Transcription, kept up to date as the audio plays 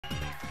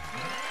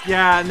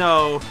Yeah,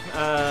 no,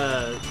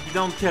 you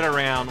don't kid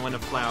around when a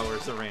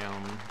flower's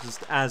around,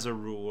 just as a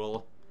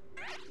rule.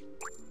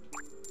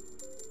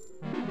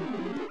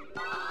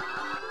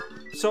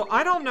 So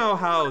I don't know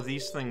how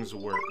these things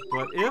work,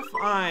 but if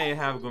I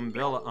have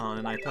Gumbilla on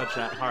and I touch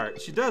that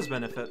heart, she does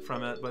benefit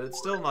from it, but it's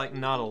still, like,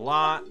 not a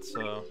lot,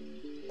 so...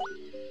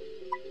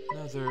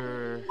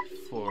 Another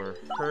for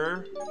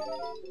her.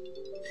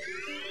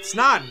 It's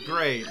not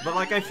great, but,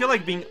 like, I feel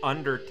like being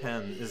under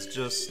 10 is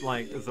just,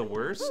 like, the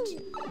worst.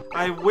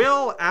 I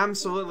will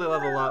absolutely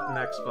level up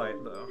next fight,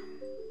 though.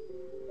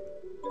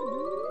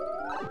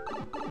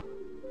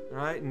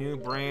 Alright, new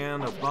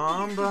brand of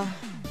bomb.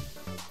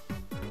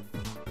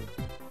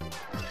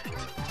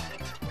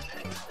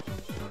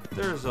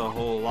 There's a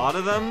whole lot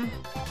of them.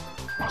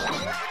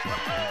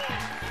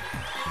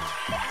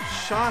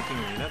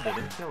 Shockingly, that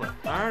didn't kill it.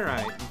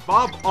 Alright,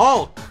 Bob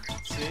Ulk!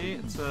 See,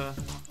 it's a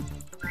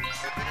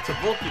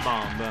bulky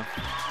bomb.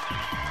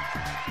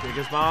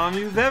 Biggest bomb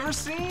you've ever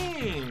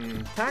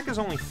seen! Attack is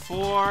only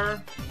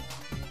 4.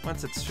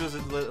 Once it shoots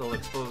it, it'll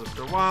explode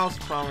after a while. So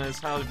the problem is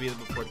how to beat it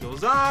before it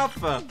goes off.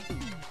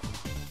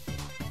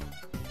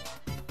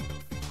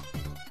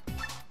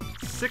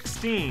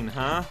 16,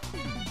 huh?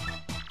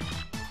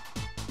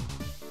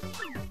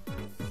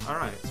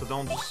 Alright, so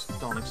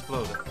don't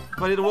explode it.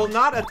 But it will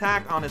not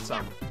attack on its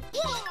own.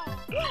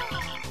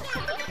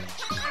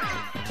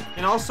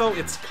 And also,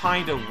 it's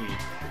kinda weak,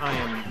 I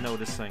am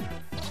noticing.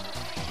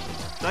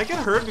 Did I get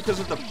hurt because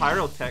of the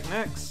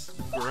pyrotechnics?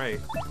 Great.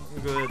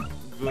 Good.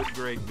 I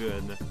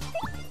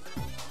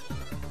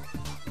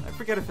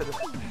forget if it...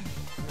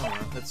 No,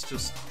 that's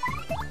just...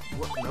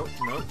 What? Nope.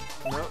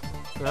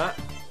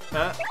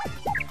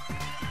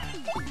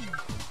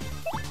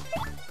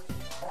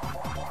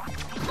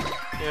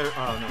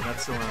 Oh no,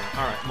 that's still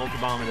alright,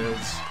 multi-bomb it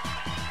is.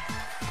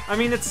 I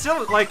mean, it's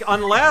still, like,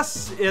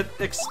 unless it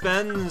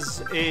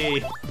expends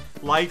a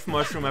life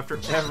mushroom after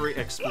every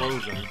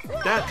explosion.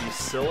 That'd be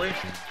silly.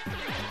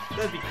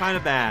 That'd be kind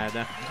of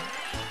bad.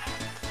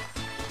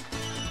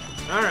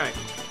 Alright.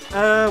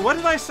 What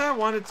did I say I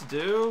wanted to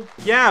do?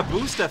 Yeah,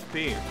 boost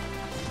FP.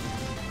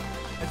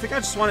 I think I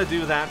just want to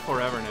do that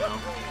forever now.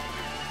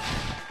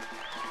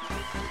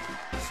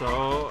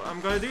 So,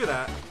 I'm gonna do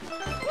that.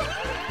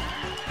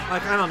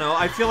 Like, I don't know,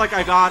 I feel like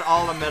I got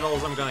all the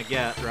medals I'm gonna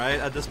get, right,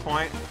 at this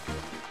point.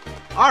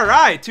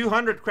 Alright,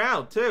 200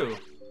 crowd, too.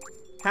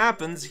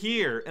 Happens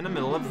here, in the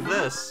middle of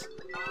this.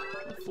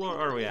 What floor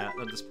are we at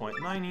this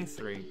point?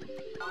 93.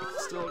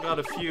 Still got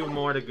a few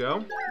more to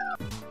go.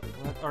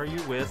 What are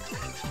you with?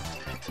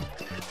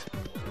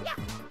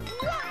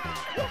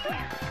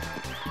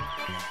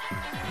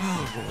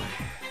 Oh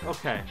boy.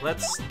 Okay,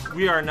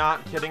 we are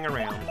not kidding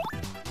around.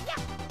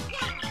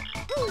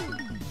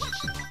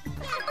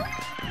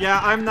 Yeah,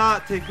 I'm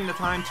not taking the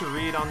time to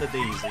read on the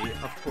daisy.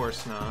 Of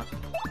course not.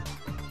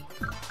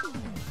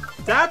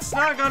 That's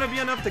not gonna be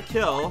enough to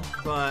kill,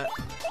 but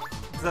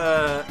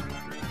the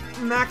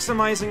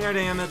maximizing our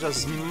damage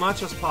as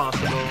much as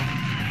possible.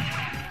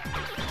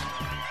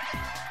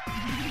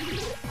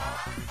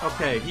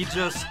 Okay, he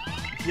just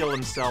healed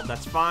himself.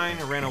 That's fine.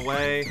 Ran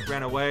away.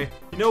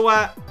 You know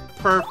what?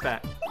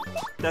 Perfect.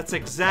 That's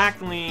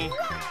exactly...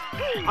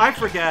 I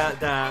forget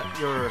that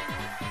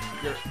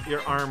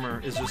your armor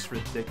is just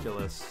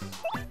ridiculous.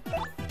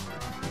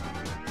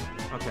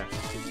 Okay.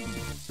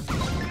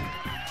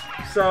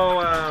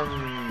 So,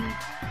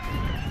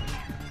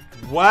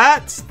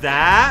 what's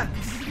that?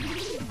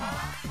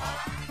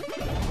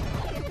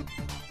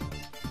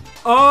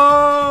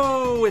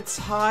 Oh, it's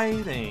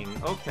hiding.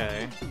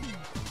 Okay.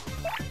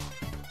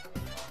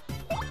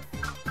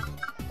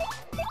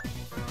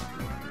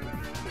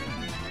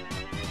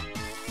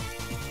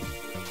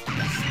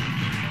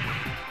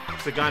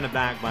 It's the guy in the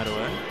back, by the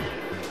way.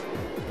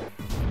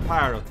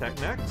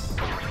 Pyrotechnics.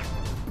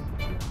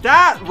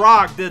 That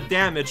rock did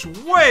damage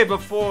way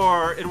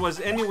before it was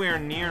anywhere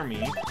near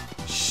me.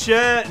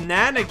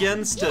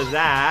 Shenanigans to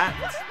that.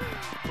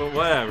 But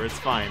whatever, it's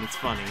fine, it's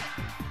funny.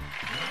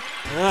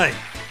 Ugh.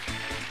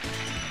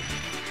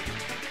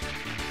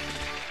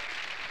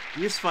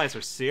 These fights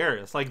are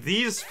serious. Like,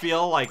 these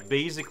feel like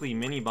basically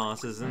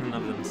mini-bosses in and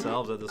of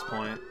themselves at this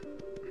point.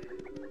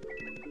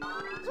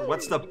 So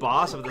what's the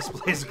boss of this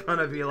place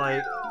gonna be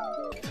like?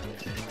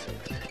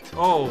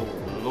 Oh,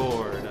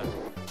 Lord.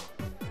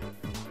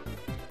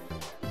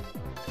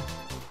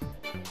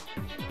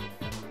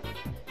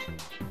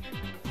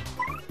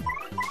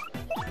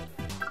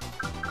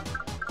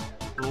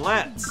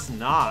 Let's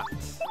not.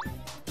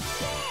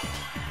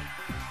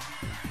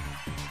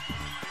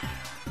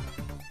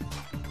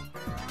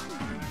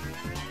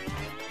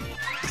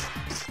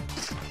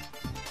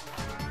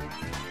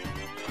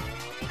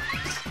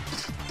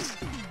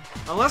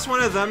 Unless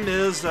one of them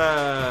is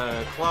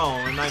a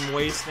clone and I'm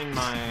wasting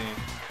my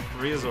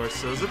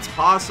resources, it's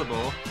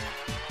possible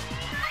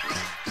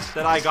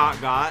that I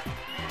got.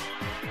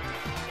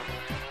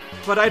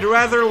 But I'd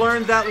rather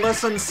learn that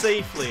lesson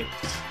safely.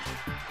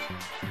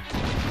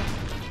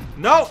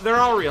 No, they're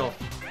all real.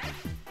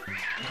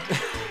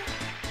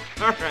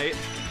 Alright.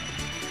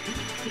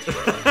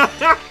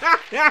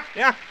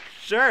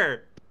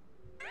 Sure.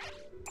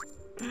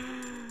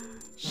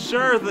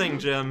 Sure thing,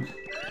 Jim.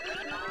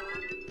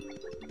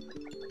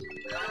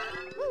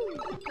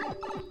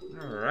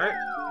 Alright.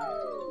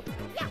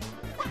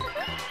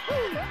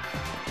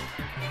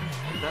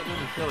 That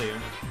didn't kill you.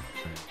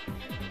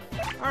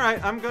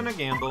 Alright, I'm gonna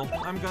gamble.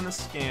 I'm gonna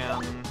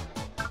scan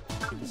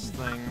this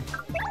thing.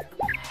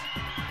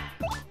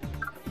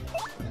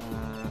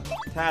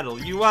 Tattle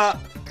you up!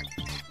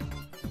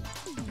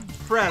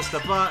 Press the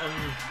button.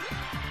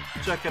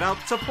 Check it out.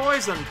 It's a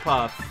poison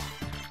puff.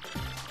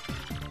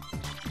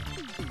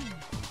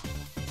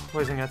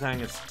 Poison attack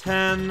is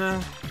 10.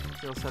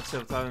 You also have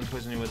 7,000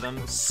 poisoning with them.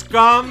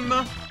 Scum!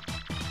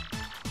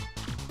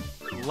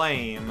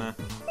 Lame.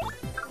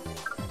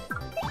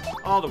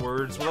 All the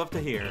words we love to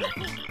hear.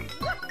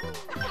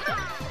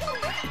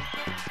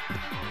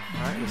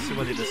 Alright, let's see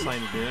what they decide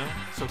to do.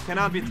 So,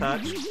 cannot be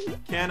touched.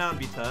 Cannot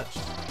be touched.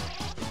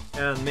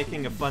 And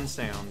making a fun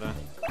sound.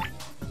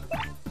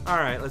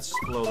 Alright, let's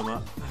just blow them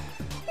up.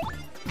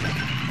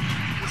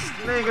 Just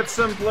make it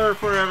simpler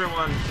for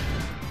everyone.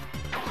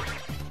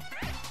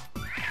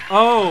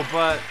 Oh,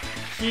 but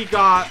he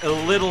got a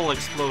little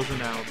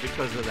explosion out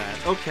because of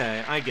that.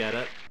 Okay, I get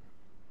it.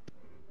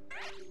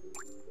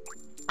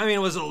 I mean,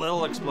 it was a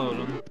little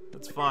explosion.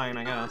 That's fine,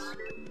 I guess.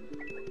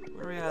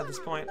 Where are we at this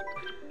point?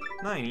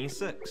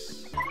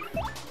 96.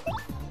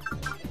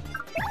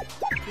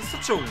 This is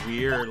such a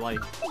weird, like,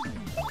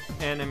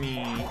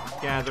 enemy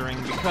gathering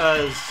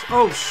because...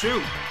 Oh,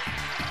 shoot!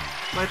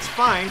 But it's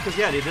fine, because,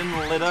 yeah, they didn't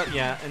lit up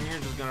yet, and you're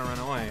just gonna run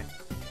away.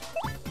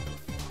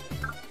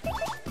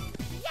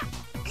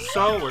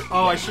 So weird.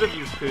 Oh, I should have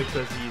used Pooh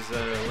because he's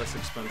less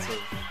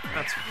expensive.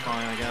 That's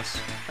fine, I guess.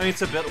 I mean,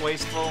 it's a bit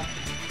wasteful.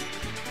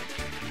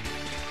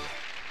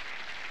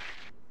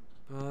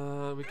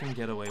 But we can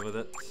get away with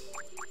it.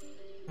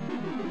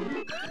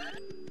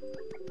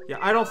 Yeah,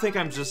 I don't think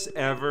I'm just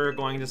ever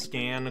going to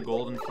scan a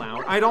golden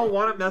flower. I don't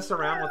want to mess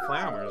around with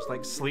flowers.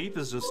 Like, sleep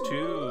is just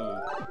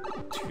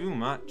too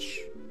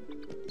much.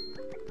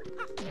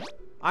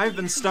 I've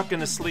been stuck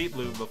in a sleep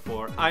loop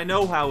before. I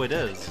know how it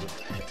is.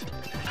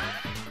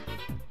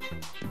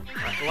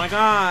 Well, I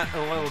got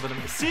a little bit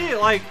of... See,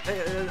 like,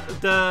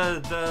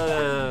 the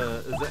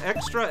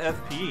extra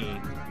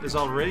FP is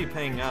already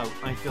paying out,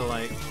 I feel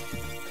like.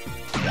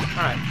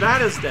 Alright,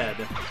 that is dead.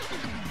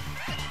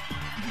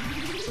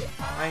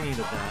 I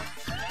needed that.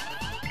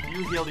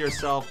 You healed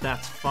yourself,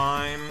 that's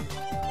fine.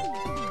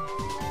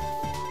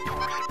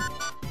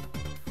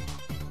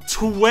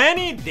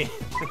 20 damage!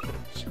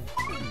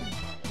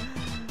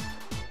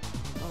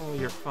 Oh,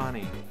 you're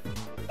funny.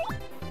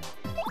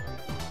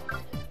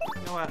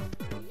 You know what?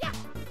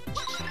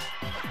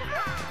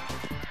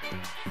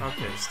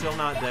 Okay, still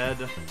not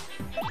dead.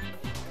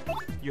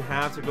 You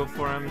have to go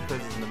for him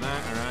because he's in the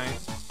back, alright.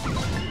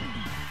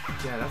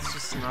 Yeah, that's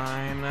just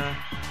 9.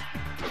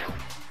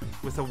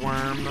 With a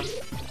worm.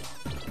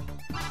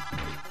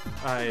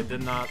 I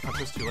did not... I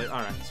was too late.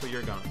 Alright, so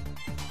you're gone.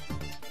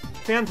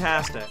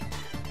 Fantastic.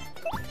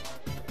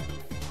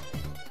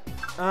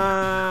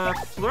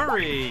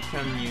 Flurry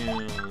can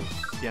use...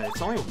 Yeah,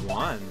 it's only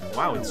 1.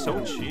 Wow, it's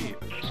so cheap.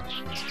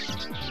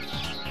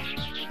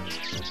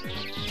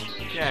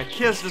 Yeah,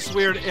 kiss this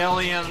weird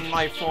alien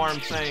life form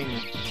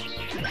thing.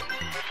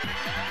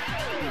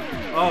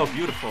 Oh,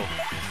 beautiful.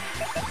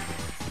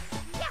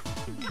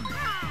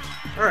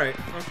 Alright,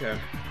 okay.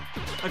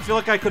 I feel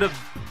like I could have...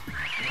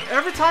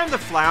 Every time the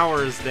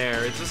flower is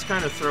there, it just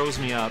kind of throws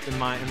me up in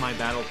my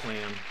battle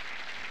plan.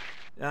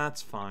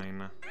 That's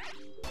fine.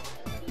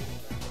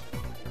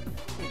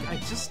 I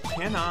just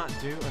cannot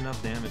do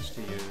enough damage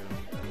to you.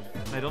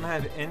 I don't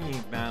have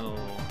any battle...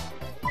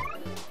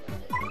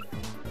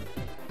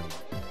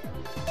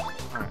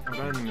 Alright, I'm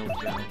going to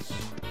milk bounce.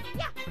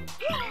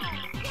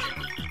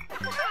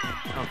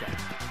 Okay.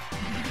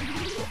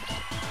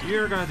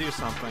 You're gonna do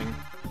something.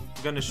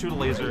 I'm gonna shoot a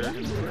laser in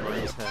his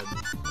head.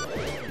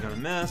 You're gonna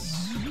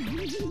miss.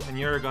 And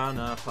you're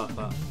gonna puff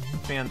up.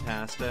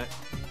 Fantastic.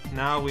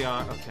 Now we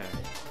are... Okay.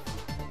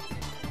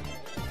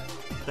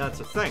 That's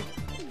a thing.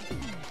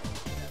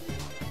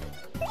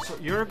 So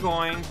you're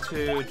going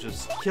to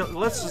just kill...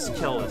 Let's just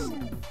kill this.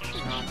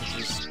 I'm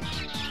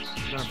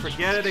gonna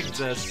forget it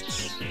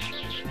exists.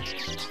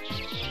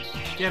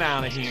 Get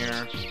out of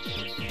here.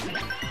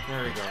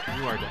 There we go.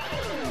 You are dead.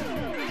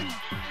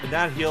 And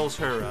that heals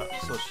her up,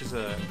 so she's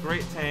a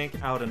great tank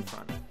out in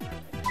front.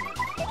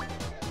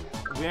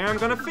 I'm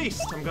gonna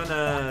feast. I'm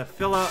gonna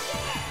fill up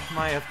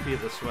my FP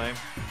this way.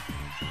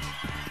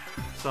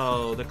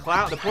 So the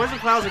poison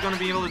clouds are gonna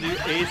be able to do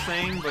a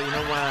thing, but you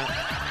know what?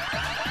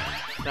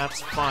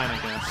 That's fine, I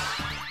guess.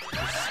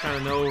 There's just kind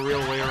of no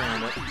real way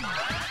around it.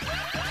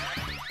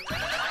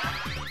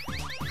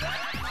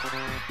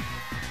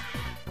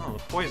 Oh,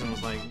 the poison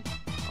was like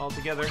all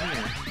together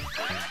here.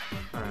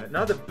 Alright,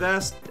 not the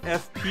best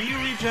FP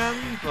regen,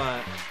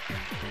 but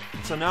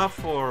it's enough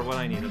for what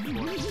I need it for.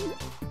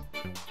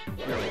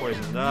 You're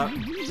poisoned up.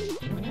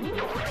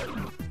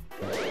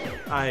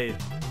 I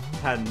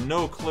had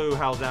no clue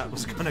how that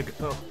was gonna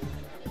go.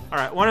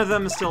 Alright, one of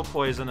them is still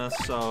poisonous,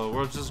 so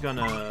we're just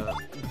gonna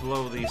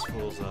blow these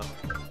fools up.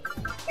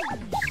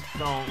 Just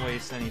don't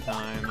waste any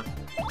time.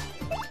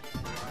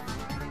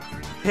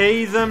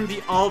 Pay them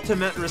the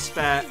ultimate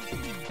respect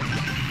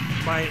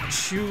by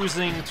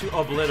choosing to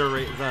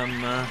obliterate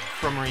them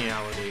from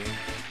reality.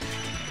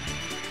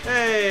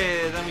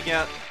 Hey, then we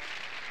get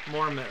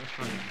more then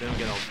we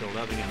get all filled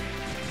up again.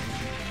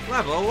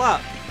 Level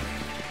up!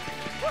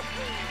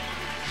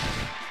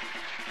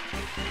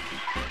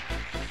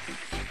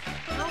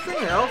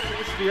 Nothing else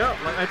needs to be up.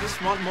 Like, I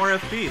just want more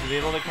FP to be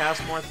able to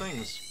cast more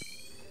things.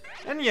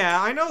 And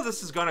yeah, I know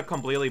this is gonna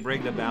completely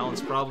break the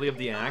balance probably of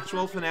the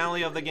actual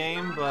finale of the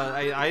game, but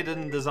I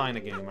didn't design a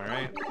game,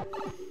 alright?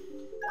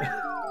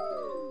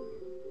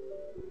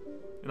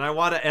 And I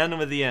want to end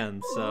with the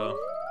end, so...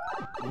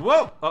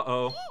 Whoa!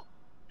 Uh-oh.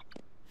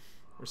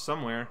 We're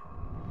somewhere.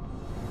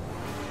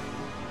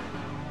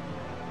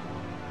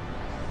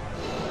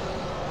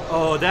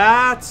 Oh,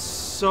 that's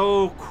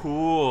so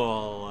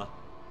cool.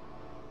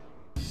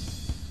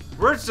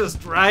 We're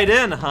just right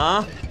in,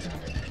 huh?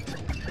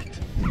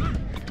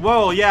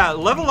 Whoa, yeah,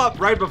 level up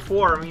right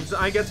before means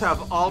I get to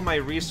have all my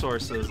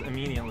resources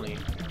immediately.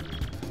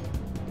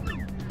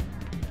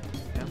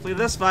 Can't flee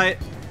this fight.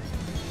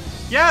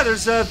 Yeah,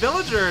 there's a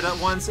villager that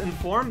once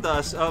informed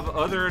us of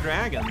other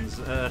dragons.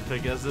 I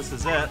guess this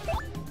is it.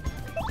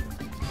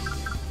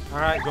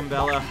 Alright,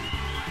 Gumbella.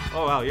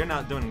 Oh wow, you're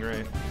not doing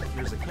great.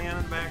 There's a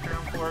cannon,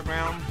 background,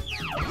 foreground,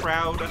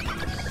 crowd.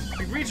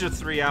 We've reached the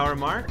 3-hour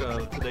mark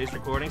of today's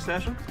recording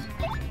session.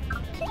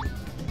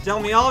 Tell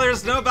me all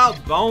there's to know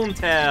about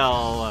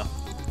Bonetail.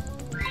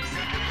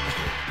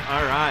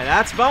 Alright,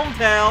 that's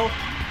Bonetail.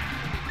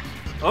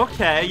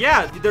 Okay,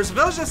 yeah, there's a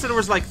village that said there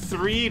was like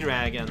 3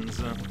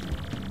 dragons.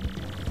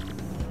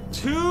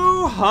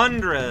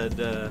 200.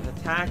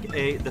 Attack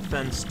 8,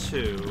 defense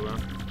 2.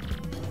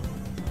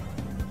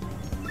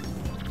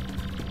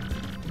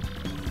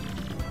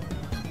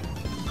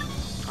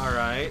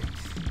 Alright.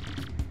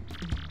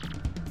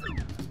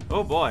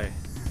 Oh boy.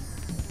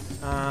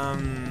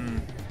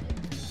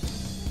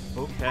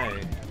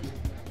 Okay.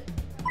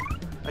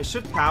 I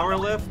should power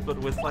lift, but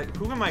with like,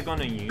 who am I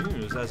gonna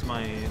use as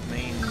my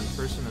main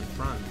person in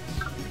front?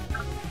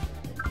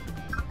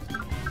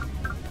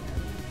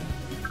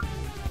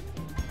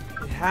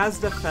 It has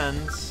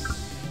defense.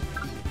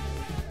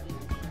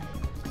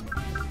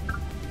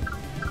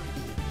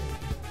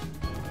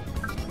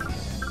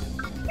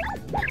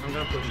 I'm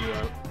gonna put you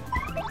out.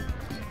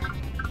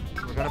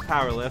 We're gonna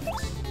power lift.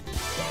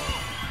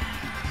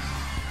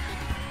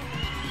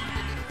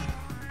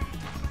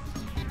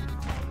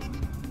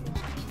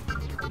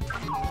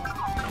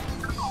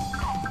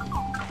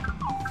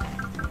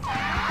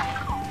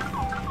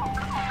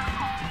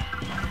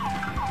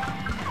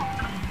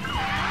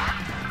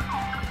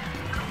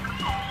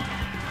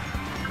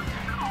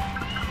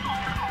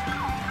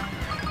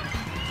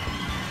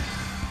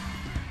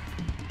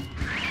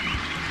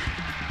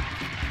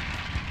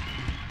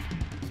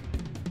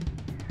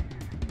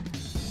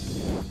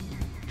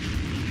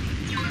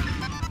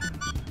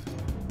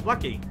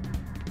 Lucky.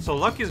 So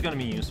Lucky is going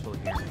to be useful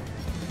here.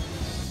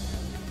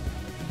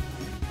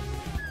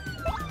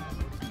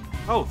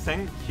 Oh,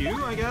 thank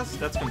you, I guess?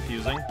 That's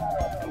confusing.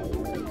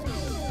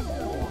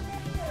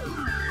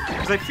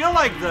 Because I feel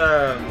like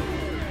the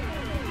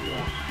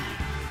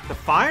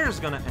fire's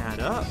going to add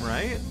up,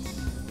 right?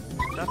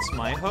 That's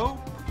my hope.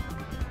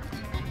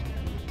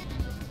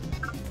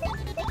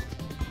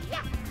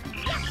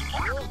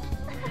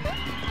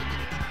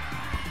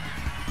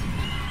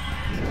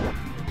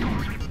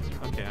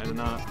 Okay, I did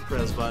not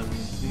press button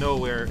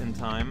nowhere in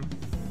time.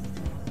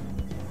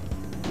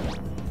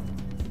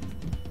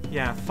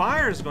 Yeah,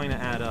 fire is going to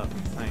add up,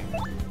 I think.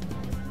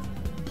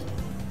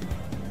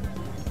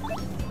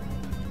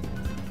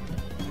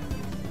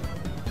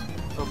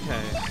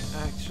 Okay,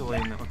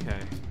 actually, no, okay.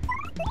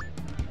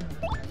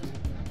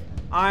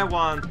 I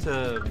want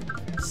to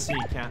see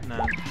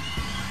Catnap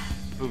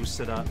boost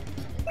it up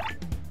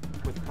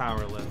with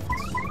power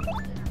lifts.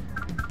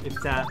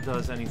 If that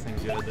does anything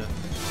good.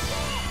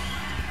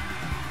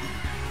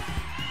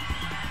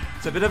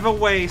 It's a bit of a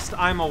waste,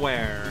 I'm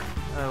aware.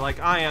 Like,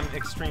 I am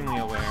extremely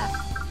aware.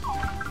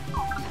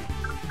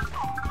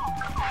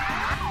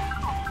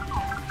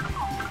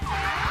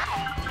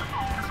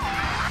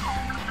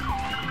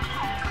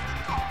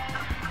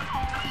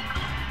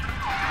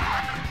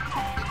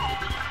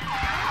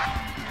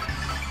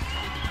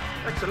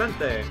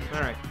 Excelente!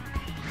 Alright.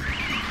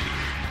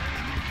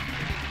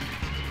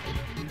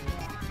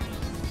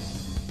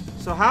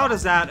 So how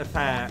does that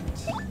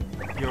affect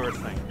your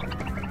thing?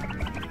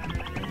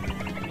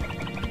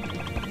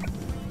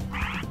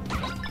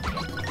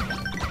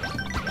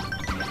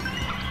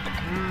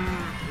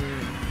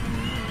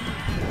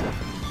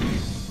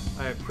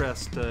 I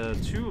pressed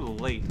too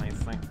late, I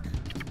think.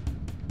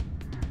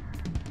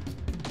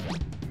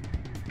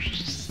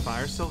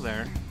 Fire's still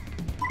there.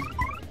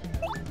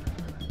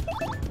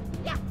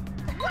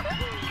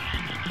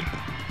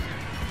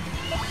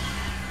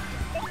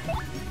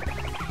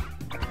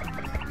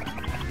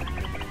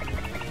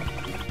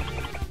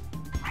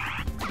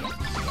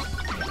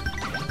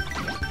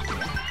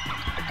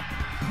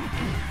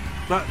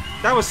 But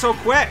that was so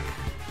quick!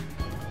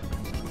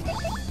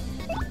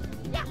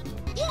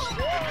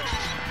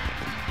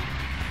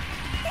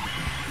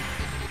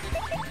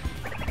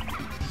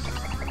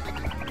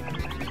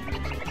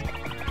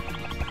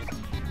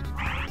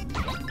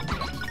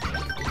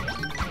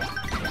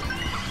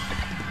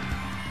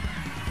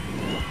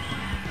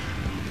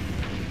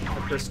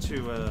 Press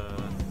to,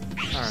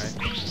 alright.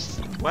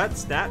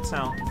 What's that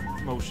sound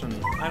motion?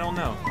 I don't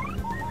know.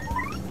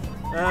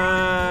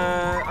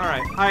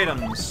 Alright,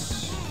 items.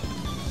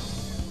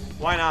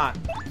 Why not?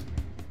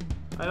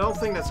 I don't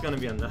think that's gonna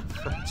be enough,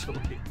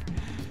 actually.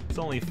 It's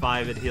only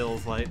 5, it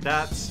heals like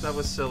that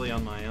was silly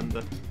on my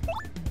end.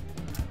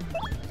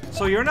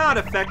 So you're not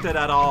affected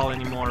at all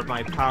anymore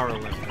by power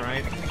lift,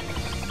 right?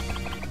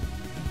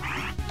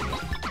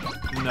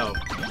 No.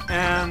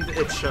 And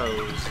it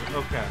shows.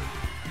 Okay.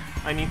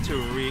 I need to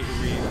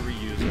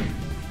reuse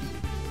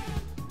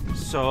it.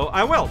 So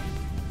I will.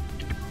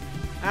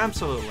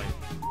 Absolutely.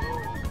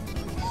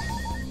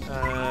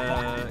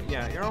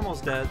 Yeah, you're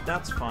almost dead.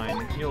 That's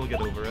fine. You'll get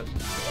over it.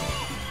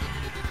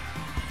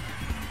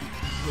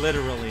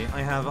 Literally,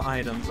 I have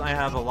items. I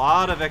have a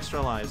lot of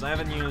extra lives. I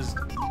haven't used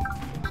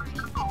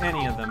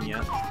any of them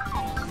yet.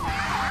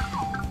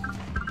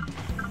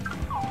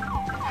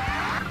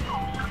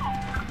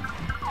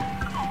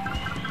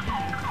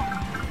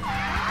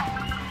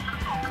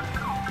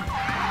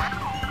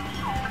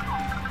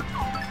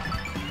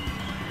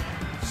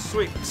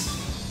 Sweet.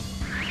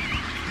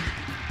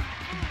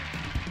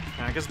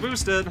 Attack is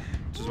boosted,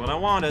 which is what I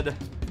wanted.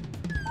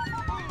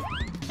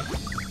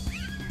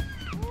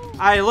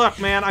 Look,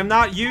 man, I'm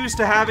not used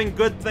to having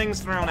good things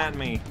thrown at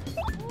me.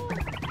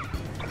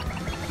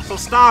 So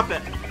stop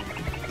it.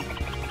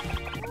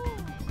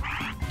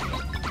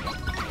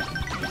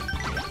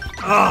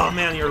 Oh,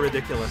 man, you're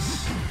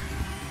ridiculous.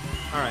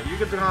 Alright, you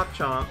can drop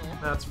chomp.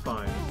 That's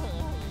fine.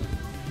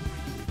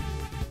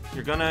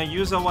 You're gonna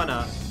use a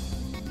 1-up.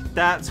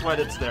 That's what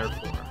it's there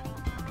for.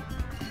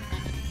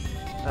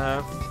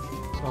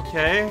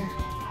 Okay.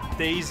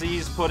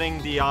 Daisy's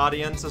putting the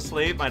audience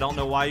asleep. I don't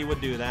know why you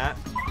would do that.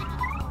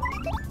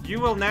 You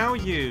will now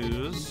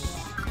use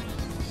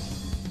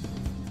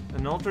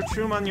an Ultra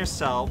Shroom on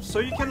yourself, so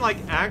you can, like,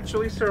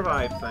 actually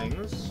survive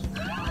things.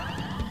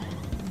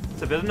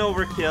 It's a bit of an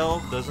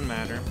overkill, doesn't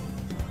matter.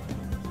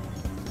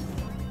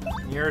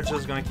 You're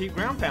just gonna keep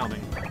ground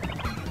pounding.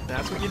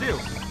 That's what you do.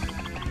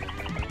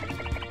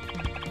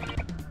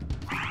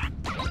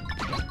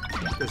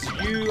 Because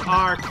you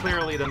are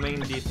clearly the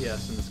main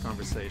DPS in this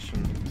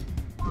conversation.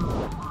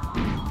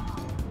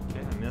 Okay,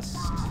 I missed.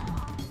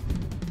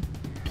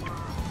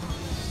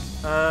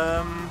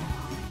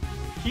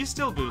 He's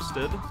still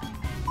boosted.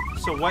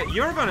 So what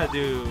you're gonna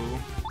do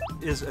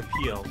is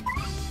appeal.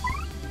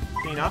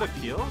 Can you not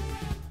appeal?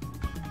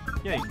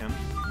 Yeah, you can.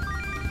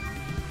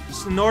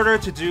 Just in order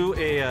to do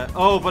a...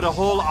 oh, but a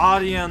whole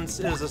audience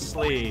is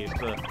asleep.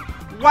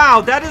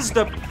 Wow, that is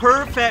the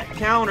perfect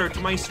counter to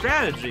my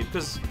strategy,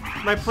 because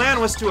my plan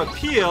was to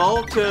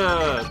appeal,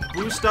 to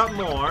boost up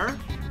more,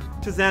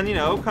 to then, you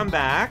know, come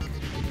back.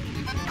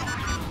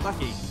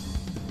 Lucky.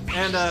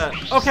 And,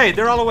 okay,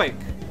 they're all awake.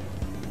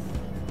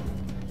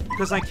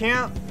 Because I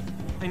can't...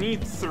 I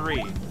need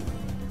 3.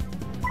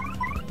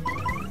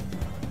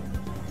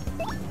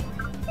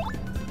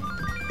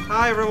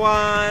 Hi,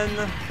 everyone!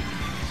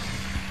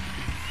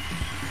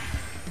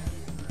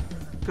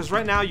 Because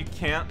right now you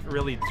can't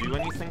really do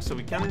anything, so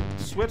we can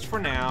switch for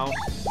now.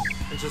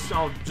 And just,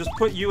 I'll just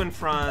put you in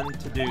front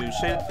to do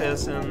Shaded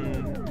Fist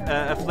and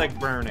Afflict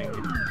Burning.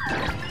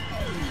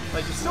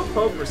 Like, you still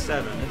poke for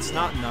 7, it's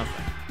not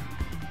nothing.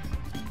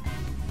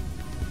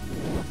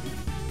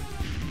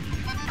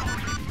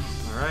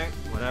 Alright,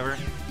 whatever.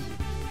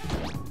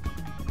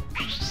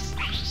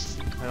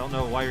 I don't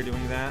know why you're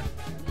doing that.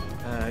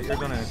 You're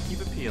gonna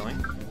keep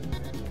appealing.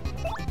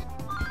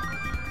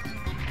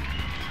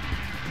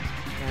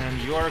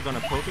 And you're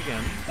gonna poke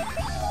again.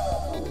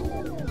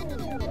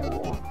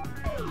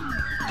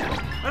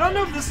 I don't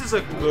know if this is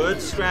a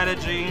good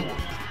strategy,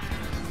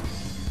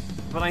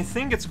 but I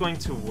think it's going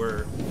to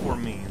work for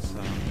me,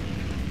 so...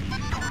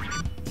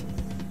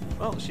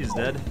 Well, she's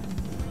dead.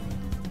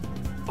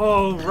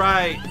 Oh,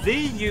 right. They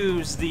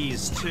use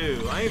these,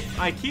 too.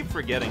 I keep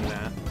forgetting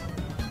that.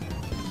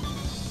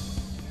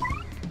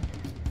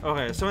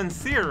 Okay, so in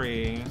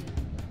theory...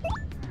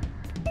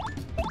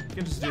 you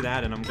can just do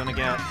that, and I'm gonna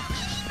get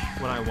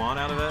what I want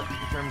out of it,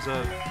 in terms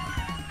of...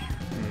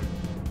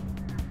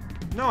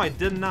 No, I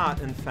did not,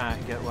 in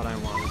fact, get what I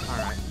wanted.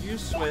 Alright, you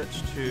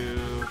switch to...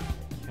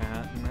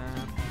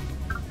 Catnap.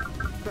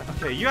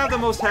 Okay, you have the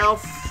most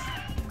health.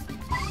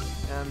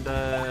 And,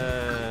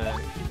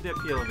 keep the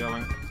appeal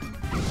going.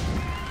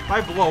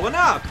 By blowing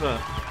up!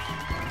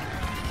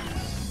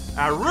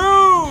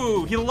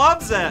 Aru! He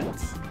loves it!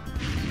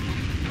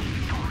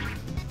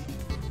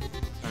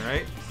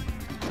 Alright.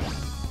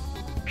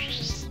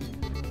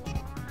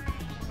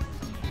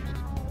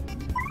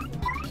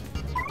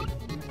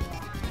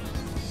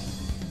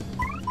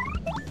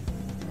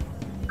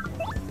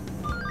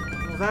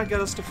 Will that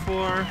get us to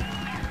 4?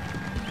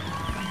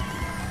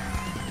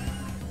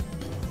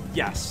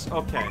 Yes,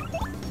 okay.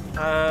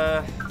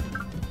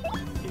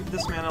 Keep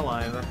this man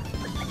alive.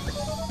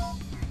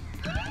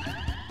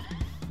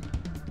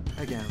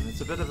 Again,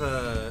 it's a bit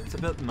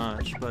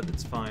much, but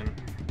it's fine.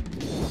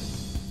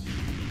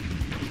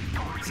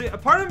 See, a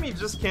part of me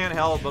just can't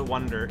help but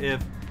wonder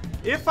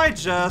if I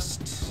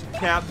just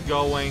kept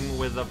going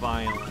with the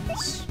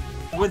violence,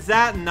 would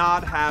that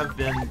not have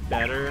been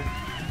better?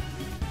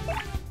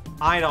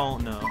 I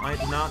don't know. I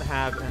do not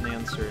have an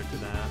answer to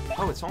that.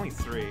 Oh, it's only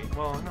 3.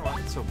 Well, no,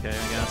 it's okay,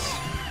 I guess.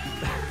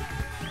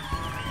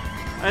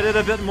 I did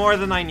a bit more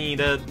than I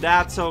needed.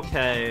 That's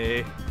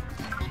okay.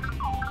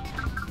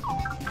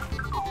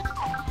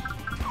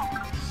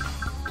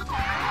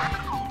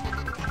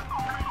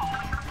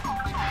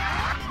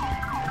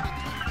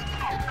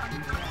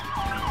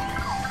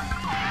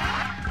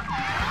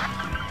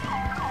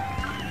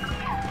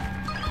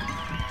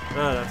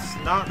 That's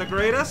not the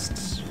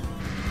greatest.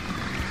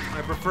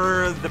 I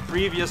prefer the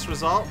previous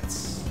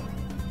results.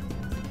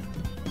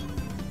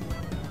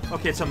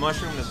 Okay, it's a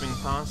mushroom that's being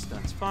tossed.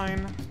 That's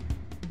fine.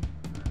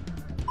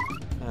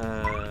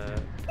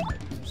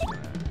 Just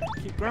gonna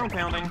keep ground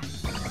pounding.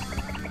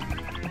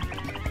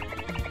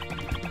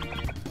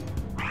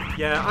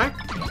 Yeah,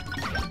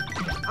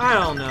 I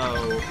don't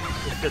know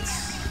if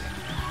it's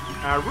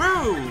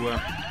Aru.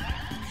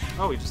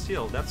 Oh, we just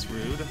healed. That's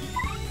rude.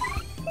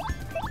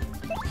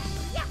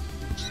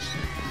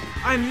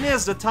 I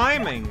missed the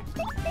timing!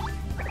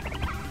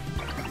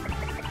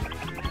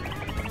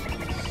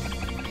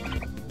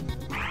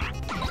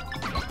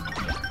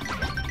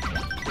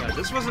 Yeah,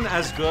 this wasn't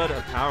as good a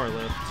power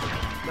lift.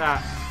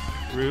 That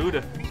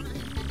rude.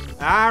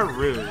 Ah,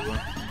 rude.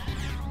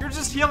 You're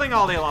just healing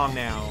all day long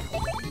now.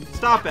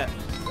 Stop it.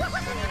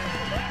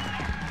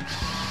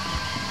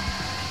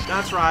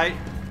 That's right.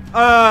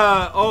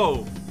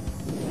 Oh.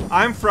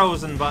 I'm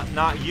frozen, but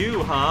not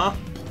you, huh?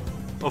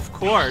 Of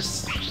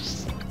course.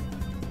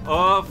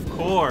 Of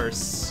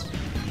course.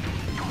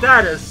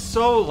 That is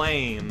so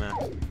lame.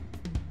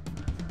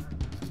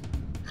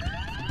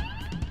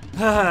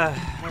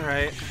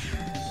 Alright.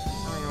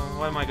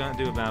 What am I gonna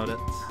do about it?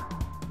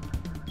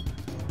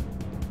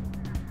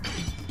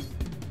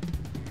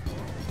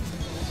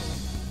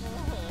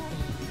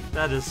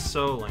 That is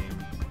so lame.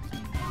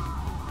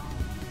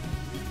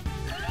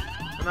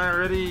 And I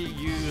already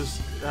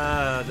used,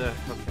 okay.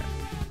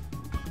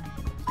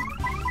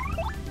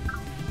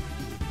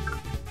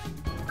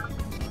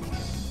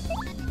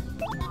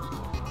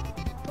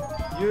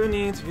 You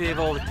need to be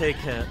able to take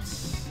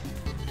hits,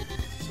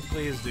 so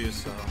please do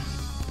so.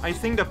 I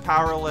think the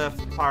power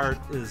lift part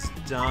is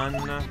done.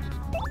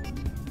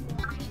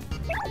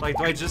 Like,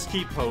 do I just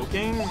keep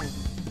poking?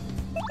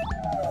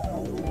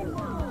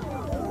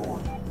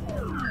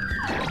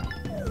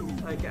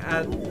 Like,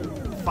 at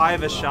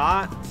 5 a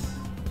shot?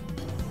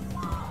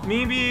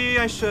 Maybe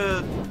I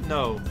should...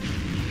 No.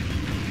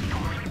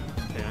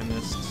 Okay, I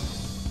missed.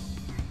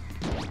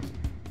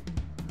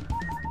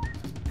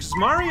 Because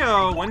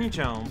Mario, when he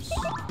jumps,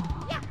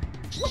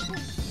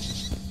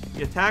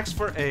 he attacks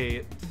for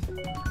 8.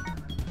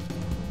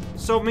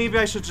 So maybe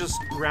I should just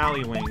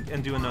rally wing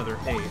and do another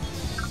 8.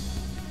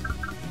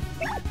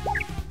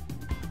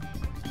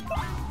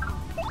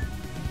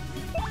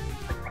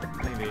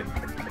 Maybe.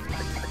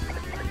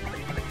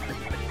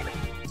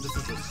 This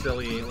is a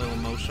silly little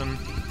motion.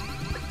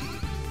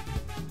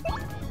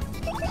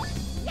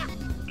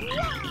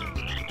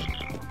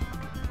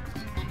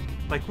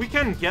 Like, we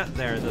can get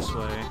there this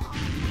way.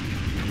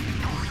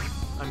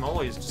 I'm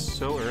always just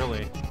so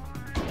early.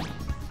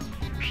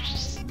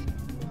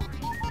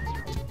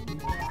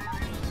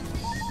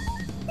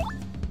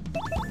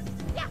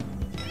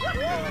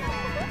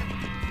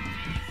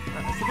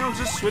 I think I'll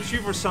just switch you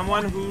for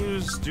someone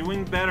who's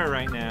doing better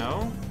right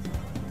now.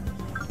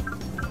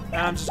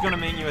 And I'm just gonna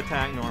make you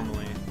attack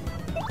normally.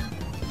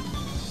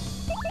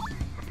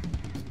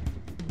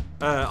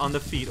 On the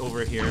feet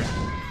over here.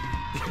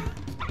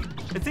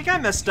 I think I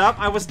messed up.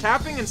 I was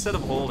tapping instead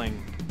of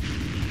holding.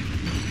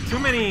 Too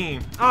many...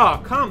 Oh,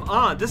 come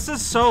on. This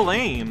is so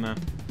lame.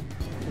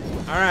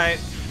 Alright.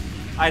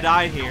 I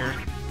die here.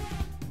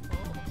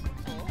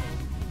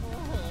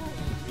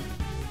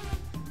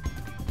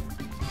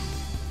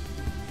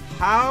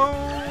 How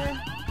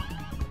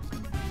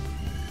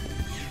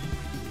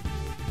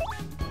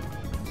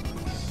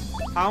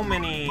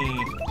many...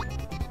 I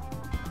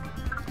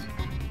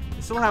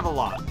still have a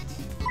lot.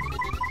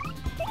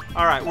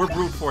 Alright, we're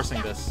brute forcing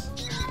this.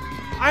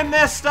 I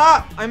messed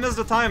up! I missed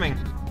the timing.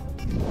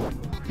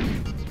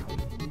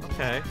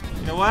 Okay.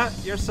 You know what?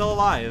 You're still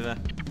alive.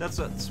 That's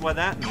what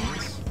that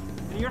means.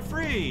 And you're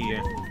free!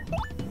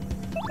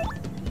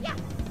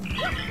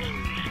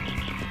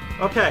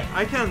 Okay,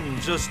 I can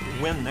just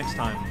win next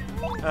time.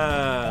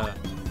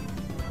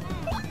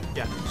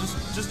 Yeah,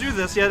 just do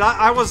this. Yeah,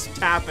 I was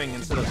tapping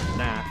instead of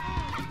that.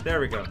 There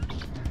we go.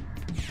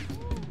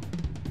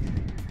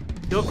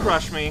 He'll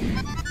crush me.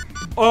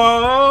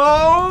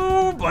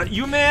 Oh, but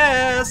you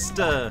missed!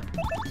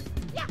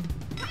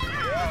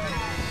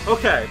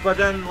 Okay, but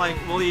then, like,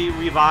 will he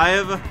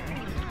revive?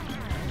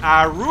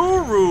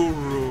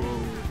 Arururu.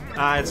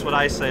 It's what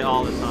I say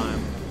all the time.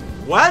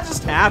 What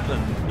just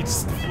happened? You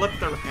just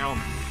flipped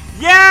around.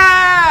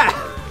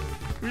 Yeah!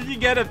 Did you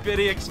get a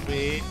pity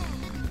XP?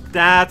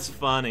 That's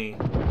funny.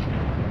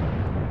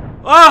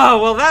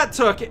 Oh, well that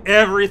took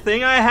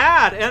everything I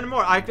had and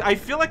more. I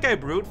feel like I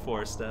brute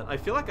forced it. I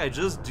feel like I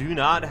just do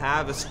not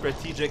have a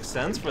strategic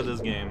sense for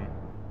this game.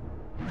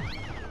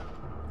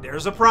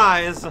 There's a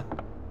prize.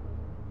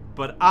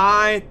 But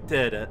I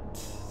did it.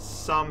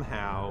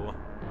 Somehow.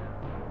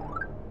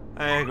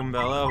 Hey,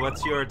 Gumbella,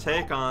 what's your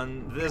take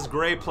on this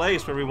great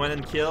place where we went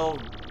and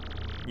killed...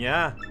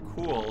 Yeah,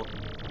 cool.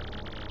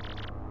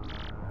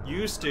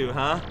 Used to,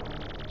 huh?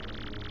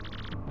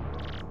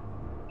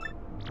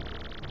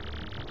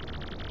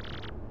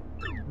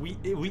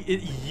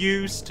 It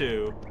used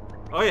to.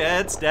 Oh yeah,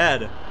 it's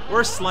dead.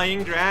 We're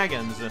slaying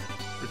dragons.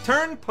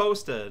 Return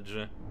postage.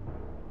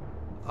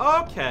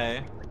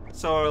 Okay.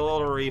 So a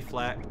little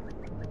reflect.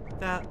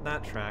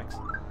 That tracks.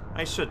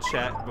 I should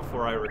check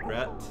before I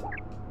regret.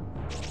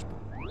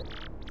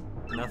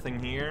 Nothing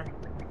here.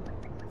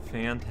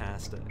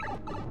 Fantastic.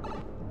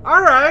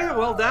 Alright,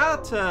 well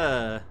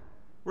that,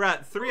 we're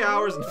at 3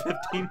 hours and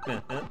 15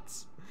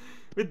 minutes.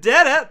 We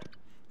did it!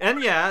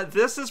 And yeah,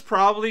 this is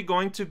probably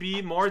going to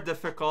be more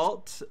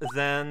difficult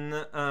than,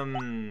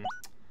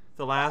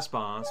 the last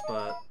boss,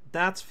 but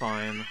that's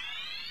fine.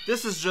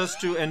 This is just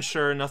to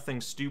ensure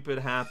nothing stupid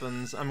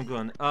happens. I'm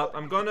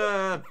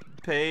gonna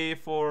pay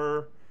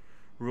for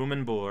room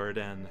and board,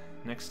 and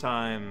next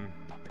time,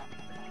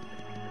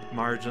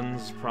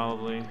 margins,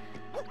 probably.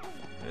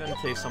 In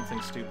case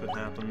something stupid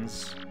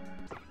happens.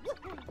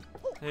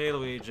 Hey,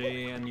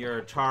 Luigi, and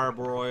your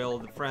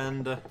charbroiled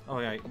friend. Oh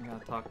yeah, you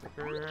gotta talk to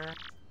her.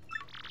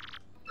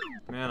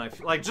 Man, I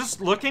feel like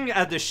just looking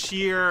at the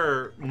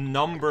sheer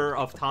number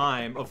of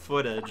time of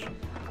footage,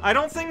 I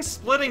don't think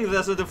splitting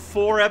this into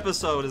 4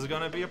 episodes is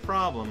gonna be a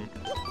problem.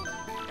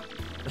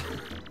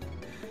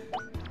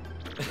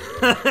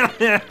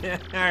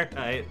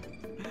 Alright.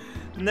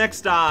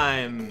 Next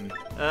time.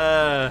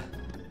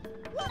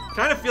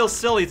 Kind of feels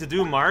silly to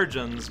do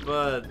margins,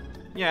 but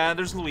yeah,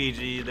 there's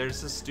Luigi,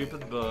 there's this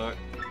stupid book.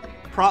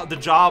 The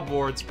job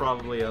board's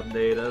probably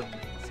updated,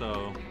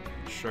 so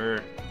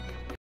sure.